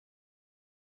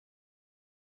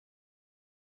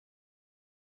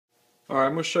Alright,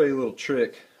 I'm going to show you a little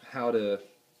trick how to,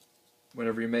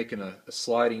 whenever you're making a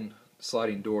sliding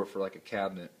door for like a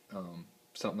cabinet,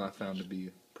 something I found to be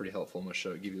pretty helpful. I'm going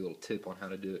to give you a little tip on how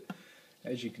to do it.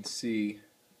 As you can see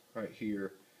right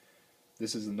here,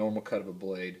 this is the normal cut of a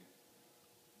blade.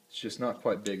 It's just not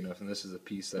quite big enough, and this is a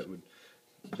piece that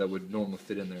would normally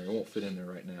fit in there. It won't fit in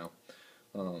there right now.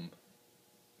 You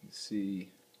see,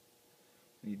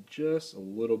 need just a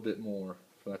little bit more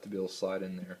for that to be able to slide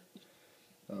in there.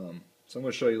 So I'm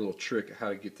going to show you a little trick of how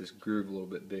to get this groove a little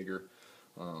bit bigger.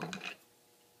 We'll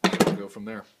go from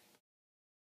there.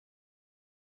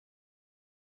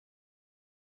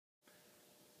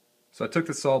 So I took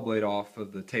the saw blade off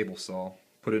of the table saw,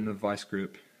 put it in a vice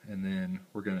grip, and then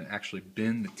we're going to actually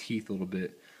bend the teeth a little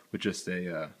bit with just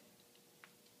a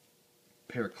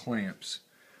pair of clamps.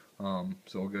 So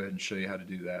I'll go ahead and show you how to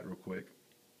do that real quick.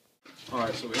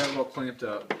 Alright, so we have it all clamped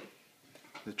up.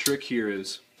 The trick here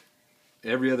is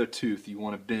every other tooth you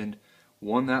want to bend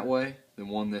one that way, then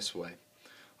one this way.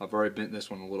 I've already bent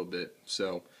this one a little bit,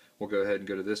 so we'll go ahead and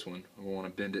go to this one. We want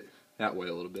to bend it that way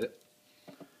a little bit.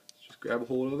 Just grab a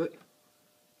hold of it.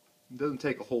 It doesn't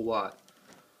take a whole lot.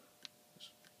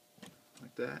 Just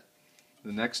like that.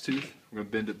 The next tooth, we're going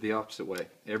to bend it the opposite way.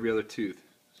 Every other tooth.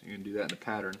 So you can do that in a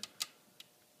pattern.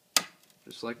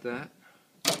 Just like that.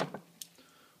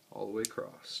 All the way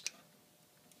across.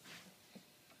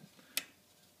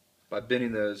 By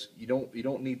bending those, you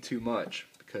don't need too much,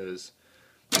 because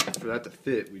for that to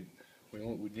fit, we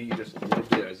need just a little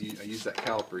bit. I use that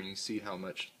caliper, and you see how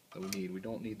much that we need. We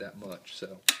don't need that much,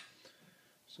 so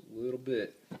just a little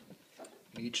bit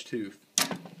in each tooth,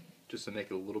 just to make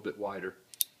it a little bit wider.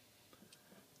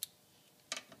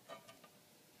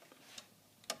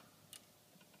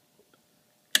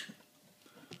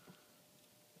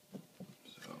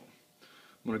 So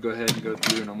I'm going to go ahead and go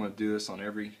through, and I'm going to do this on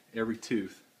every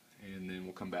tooth, and then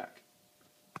we'll come back.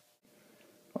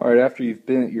 Alright, after you've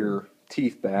bent your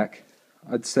teeth back,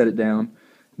 I'd set it down,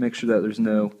 make sure that there's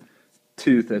no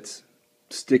tooth that's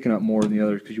sticking up more than the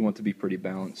other, because you want it to be pretty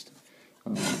balanced.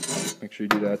 Make sure you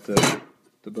do that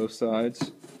to both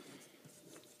sides.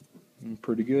 And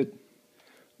pretty good.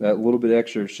 That little bit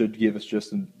extra should give us just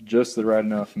the right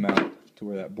enough amount to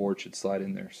where that board should slide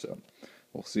in there. So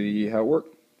we'll see how it works.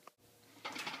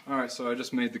 Alright, so I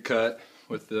just made the cut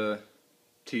with the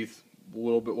teeth a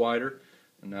little bit wider,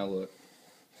 and now look,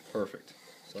 perfect.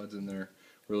 Slides in there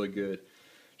really good.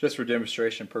 Just for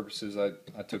demonstration purposes,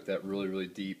 I took that really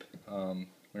deep.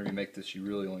 Whenever you make this, you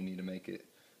really only need to make it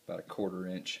about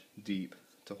 1/4 inch deep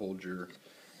to hold your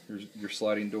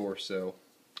sliding door. So,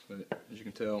 but as you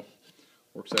can tell,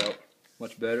 works out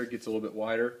much better. Gets a little bit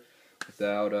wider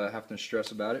without having to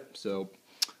stress about it. So,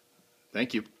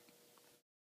 thank you.